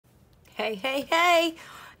Hey, hey, hey!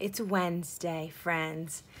 It's Wednesday,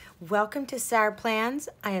 friends. Welcome to SarPlans.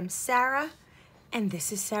 I am Sarah, and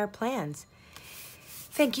this is SarPlans.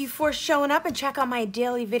 Thank you for showing up and check out my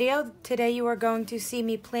daily video. Today you are going to see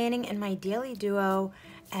me planning in my daily duo,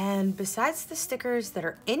 and besides the stickers that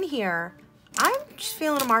are in here, I'm just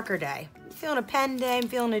feeling a marker day. I'm feeling a pen day, I'm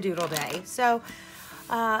feeling a doodle day. So,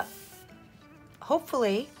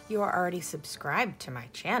 hopefully you are already subscribed to my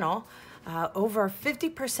channel. Over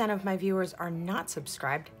 50% of my viewers are not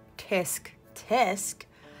subscribed. Tisk, tisk.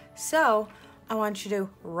 So I want you to,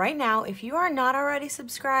 right now, if you are not already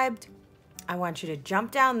subscribed, I want you to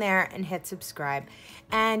jump down there and hit subscribe.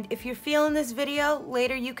 And if you're feeling this video,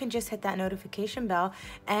 later you can just hit that notification bell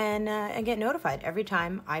and get notified every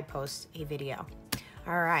time I post a video.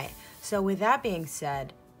 All right, so with that being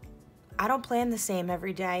said, I don't plan the same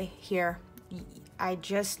every day here.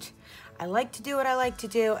 I like to do what I like to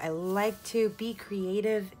do. I like to be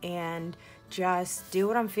creative and just do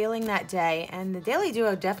what I'm feeling that day. And the Daily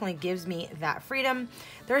Duo definitely gives me that freedom.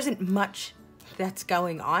 There isn't much that's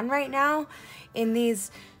going on right now in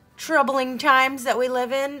these troubling times that we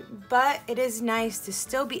live in, but it is nice to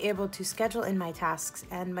still be able to schedule in my tasks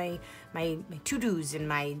and my to-dos and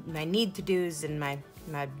my need to-dos and my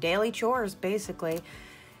daily chores, basically,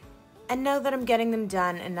 and know that I'm getting them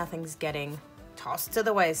done and nothing's getting tossed to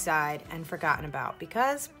the wayside and forgotten about,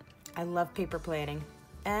 because I love paper planning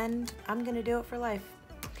and I'm gonna do it for life.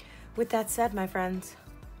 With that said, my friends,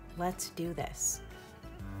 let's do this.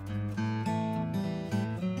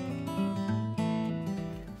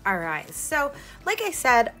 All right, so like I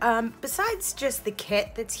said, besides just the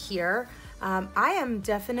kit that's here, I am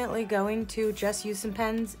definitely going to just use some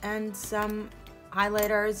pens and some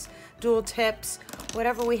highlighters, dual tips,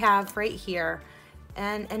 whatever we have right here.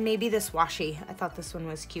 And maybe this washi. I thought this one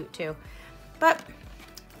was cute too. But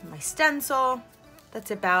my stencil,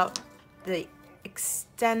 that's about the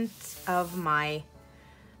extent of my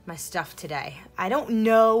stuff today. I don't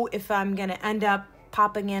know if I'm gonna end up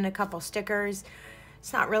popping in a couple stickers.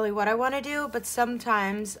 It's not really what I wanna do, but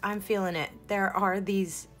sometimes I'm feeling it. There are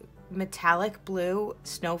these metallic blue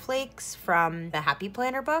snowflakes from the Happy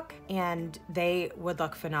Planner book, and they would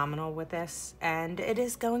look phenomenal with this, and it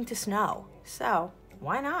is going to snow. So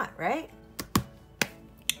why not, right?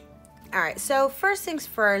 All right, so first things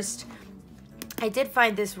first, I did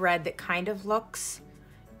find this red that kind of looks,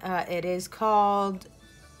 it is called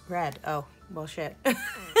red. Oh, bullshit.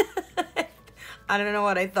 I don't know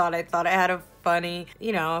what I thought. I thought it had a funny,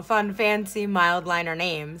 a fun, fancy, mild liner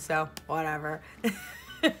name, so whatever.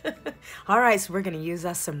 All right, so we're gonna use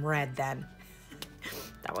us some red then.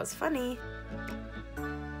 That was funny.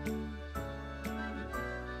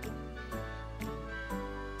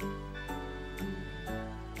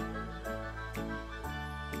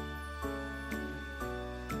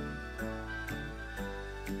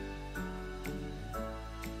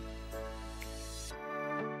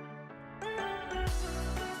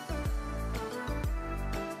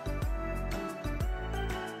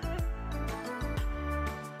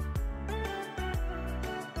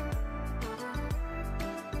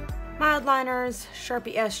 Mild liners,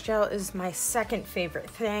 Sharpie S gel is my second favorite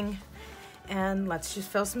thing. And let's just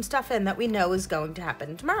fill some stuff in that we know is going to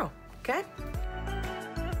happen tomorrow, okay?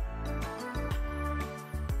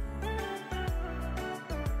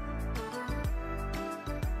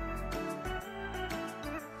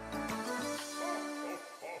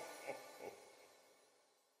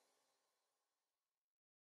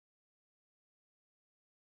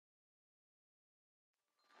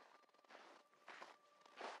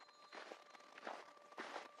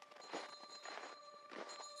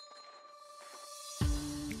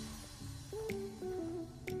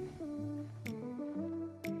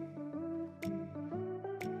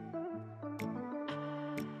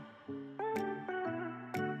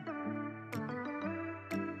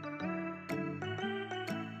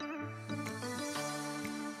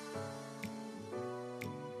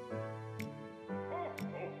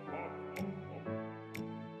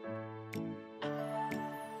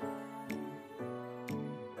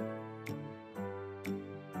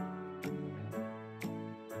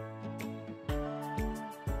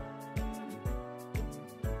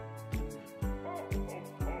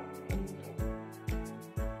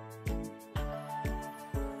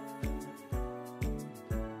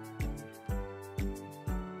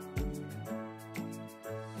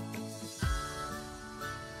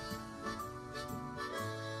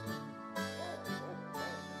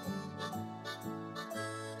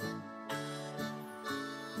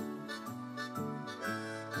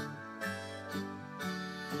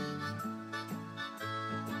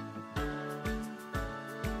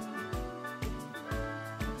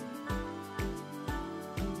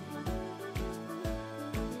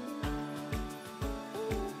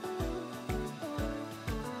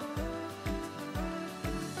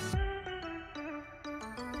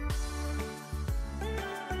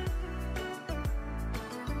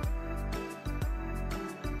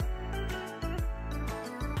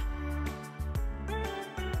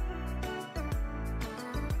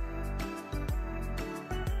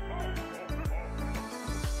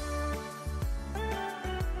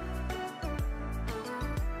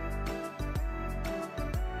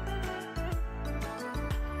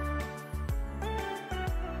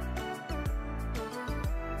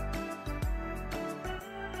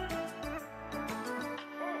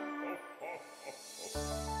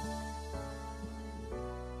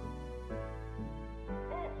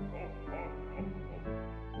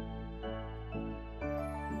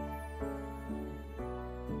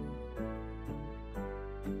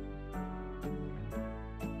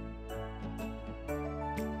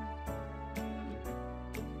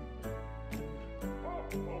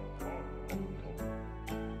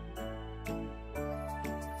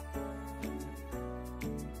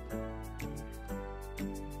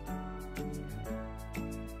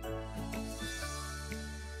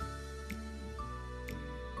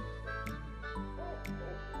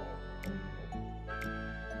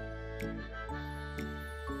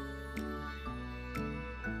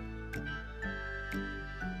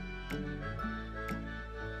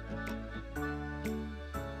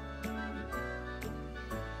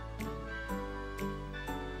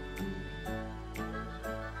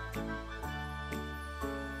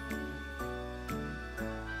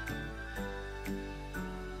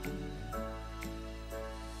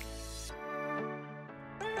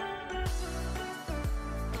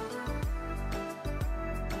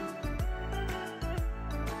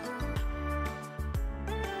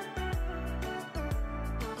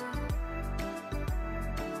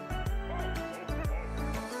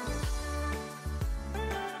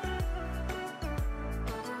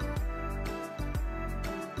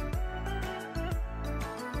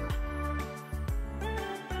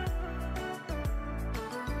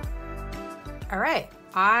 All right,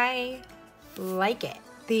 I like it.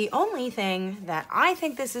 The only thing that I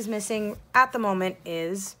think this is missing at the moment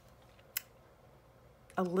is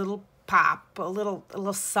a little pop, a little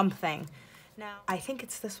something. Now, I think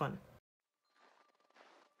it's this one.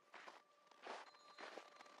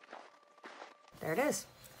 There it is.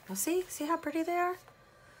 Now see how pretty they are?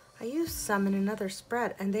 I used some in another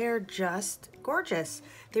spread and they're just gorgeous.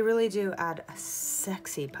 They really do add a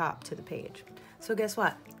sexy pop to the page. So guess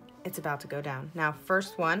what? It's about to go down. Now,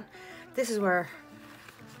 first one, this is where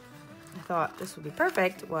I thought this would be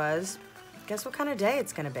perfect, was, guess what kind of day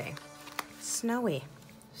it's gonna be? Snowy.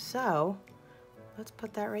 So, let's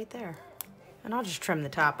put that right there. And I'll just trim the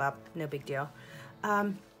top up, no big deal.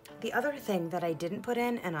 The other thing that I didn't put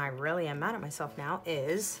in, and I really am mad at myself now,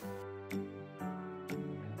 is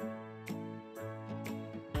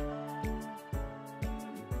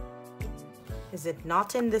it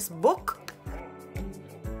not in this book?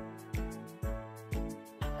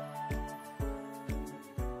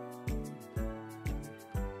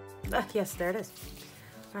 Yes, there it is.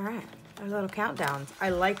 All right, our little countdowns. I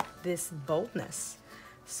like this boldness.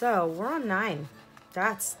 So we're on 9.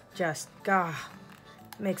 That's just,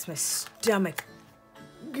 makes my stomach.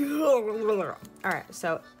 All right,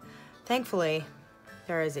 so thankfully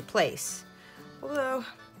there is a place. Although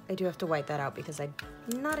I do have to white that out because I'm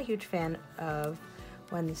not a huge fan of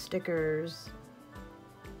when the stickers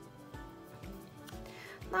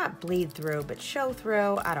not bleed through, but show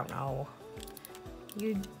through. I don't know.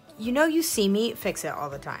 You know you see me fix it all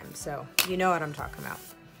the time, so you know what I'm talking about.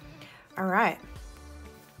 All right.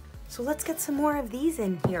 So let's get some more of these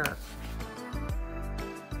in here.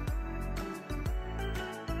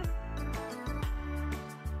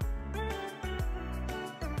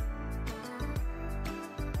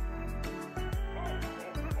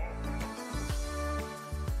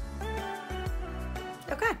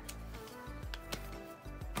 Okay.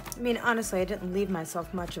 I mean, honestly, I didn't leave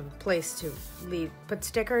myself much of a place to put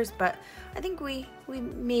stickers, but I think we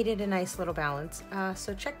made it a nice little balance.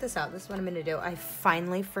 So check this out. This is what I'm gonna do. I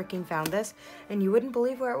finally freaking found this, and you wouldn't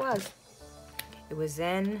believe where it was. It was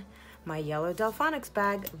in my yellow Delphonics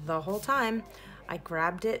bag the whole time. I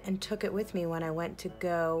grabbed it and took it with me when I went to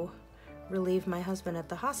go relieve my husband at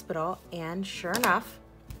the hospital, and sure enough,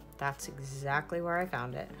 that's exactly where I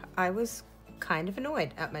found it. I was kind of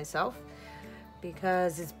annoyed at myself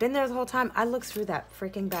because it's been there the whole time. I looked through that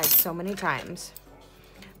freaking bag so many times.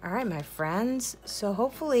 All right, my friends. So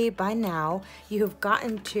hopefully by now you have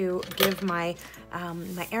gotten to give my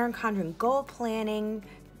my Erin Condren goal planning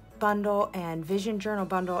bundle and vision journal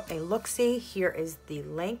bundle a look-see. Here is the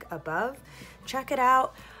link above. Check it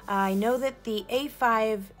out. I know that the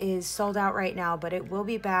A5 is sold out right now, but it will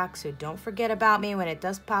be back, so don't forget about me when it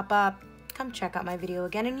does pop up. Come check out my video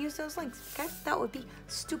again and use those links, okay? That would be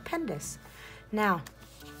stupendous. Now,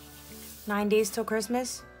 9 days till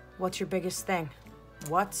Christmas. What's your biggest thing?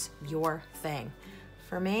 What's your thing?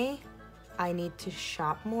 For me, I need to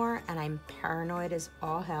shop more, and I'm paranoid as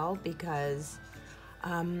all hell because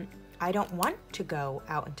I don't want to go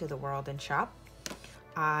out into the world and shop.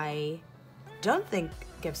 I don't think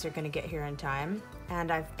gifts are gonna get here in time,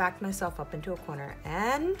 and I've backed myself up into a corner,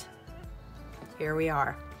 and here we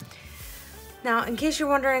are. Now, in case you're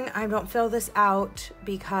wondering, I don't fill this out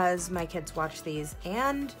because my kids watch these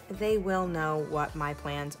and they will know what my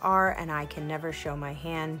plans are, and I can never show my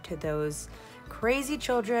hand to those crazy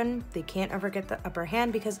children. They can't ever get the upper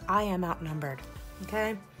hand because I am outnumbered,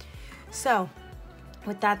 okay? So,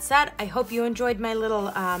 with that said, I hope you enjoyed my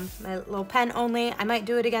little pen only. I might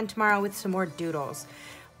do it again tomorrow with some more doodles.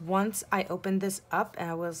 Once I opened this up and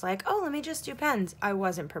I was like, oh, let me just do pens, I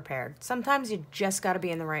wasn't prepared. Sometimes you just gotta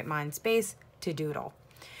be in the right mind space to doodle.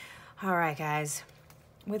 All right, guys.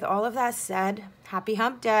 With all of that said, happy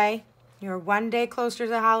hump day. You're one day closer to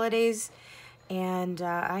the holidays, and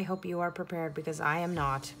I hope you are prepared because I am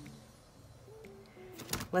not.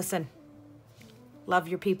 Listen, love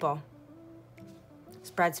your people.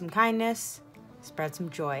 Spread some kindness, spread some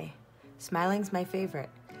joy. Smiling's my favorite.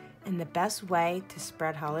 And the best way to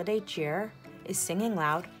spread holiday cheer is singing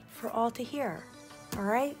loud for all to hear. All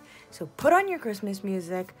right? So put on your Christmas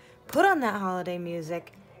music, put on that holiday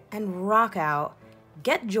music, and rock out.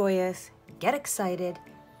 Get joyous, get excited,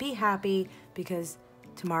 be happy, because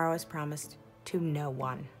tomorrow is promised to no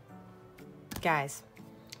one. Guys,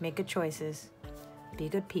 make good choices. Be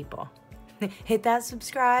good people. Hit that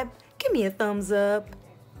subscribe. Give me a thumbs up.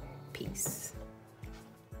 Peace.